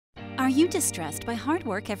Are you distressed by hard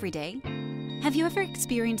work every day? Have you ever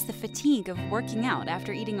experienced the fatigue of working out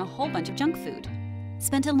after eating a whole bunch of junk food?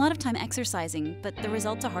 Spent a lot of time exercising, but the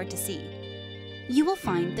results are hard to see? You will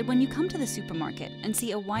find that when you come to the supermarket and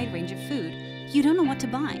see a wide range of food, you don't know what to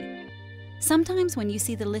buy. Sometimes when you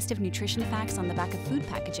see the list of nutrition facts on the back of food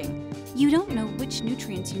packaging, you don't know which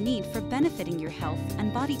nutrients you need for benefiting your health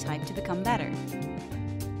and body type to become better.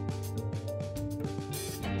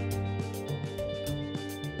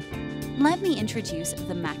 Let me introduce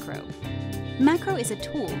the macro. Macro is a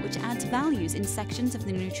tool which adds values in sections of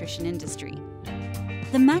the nutrition industry.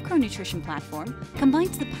 The macronutrition platform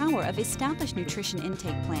combines the power of established nutrition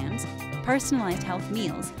intake plans, personalized health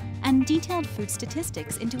meals, and detailed food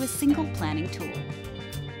statistics into a single planning tool.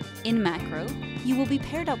 In Macro, you will be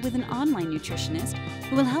paired up with an online nutritionist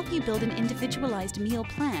who will help you build an individualized meal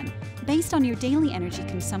plan based on your daily energy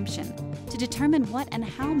consumption to determine what and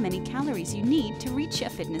how many calories you need to reach a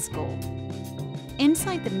fitness goal.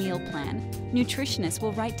 Inside the meal plan, nutritionists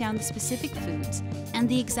will write down the specific foods and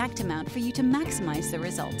the exact amount for you to maximize the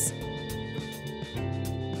results.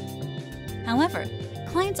 However,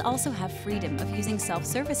 clients also have freedom of using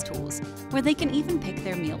self-service tools where they can even pick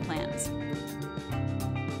their meal plans.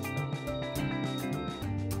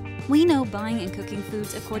 We know buying and cooking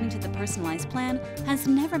foods according to the personalized plan has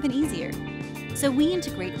never been easier. So we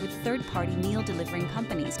integrate with third-party meal delivering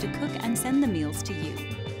companies to cook and send the meals to you.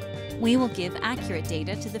 We will give accurate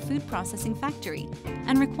data to the food processing factory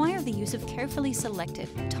and require the use of carefully selected,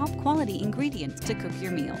 top-quality ingredients to cook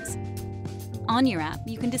your meals. On your app,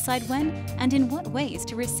 you can decide when and in what ways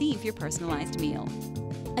to receive your personalized meal.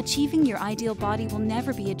 Achieving your ideal body will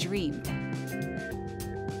never be a dream.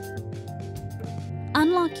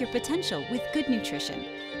 Unlock your potential with good nutrition.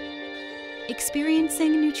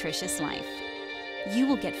 Experiencing nutritious life. You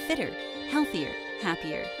will get fitter, healthier,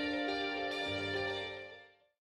 happier.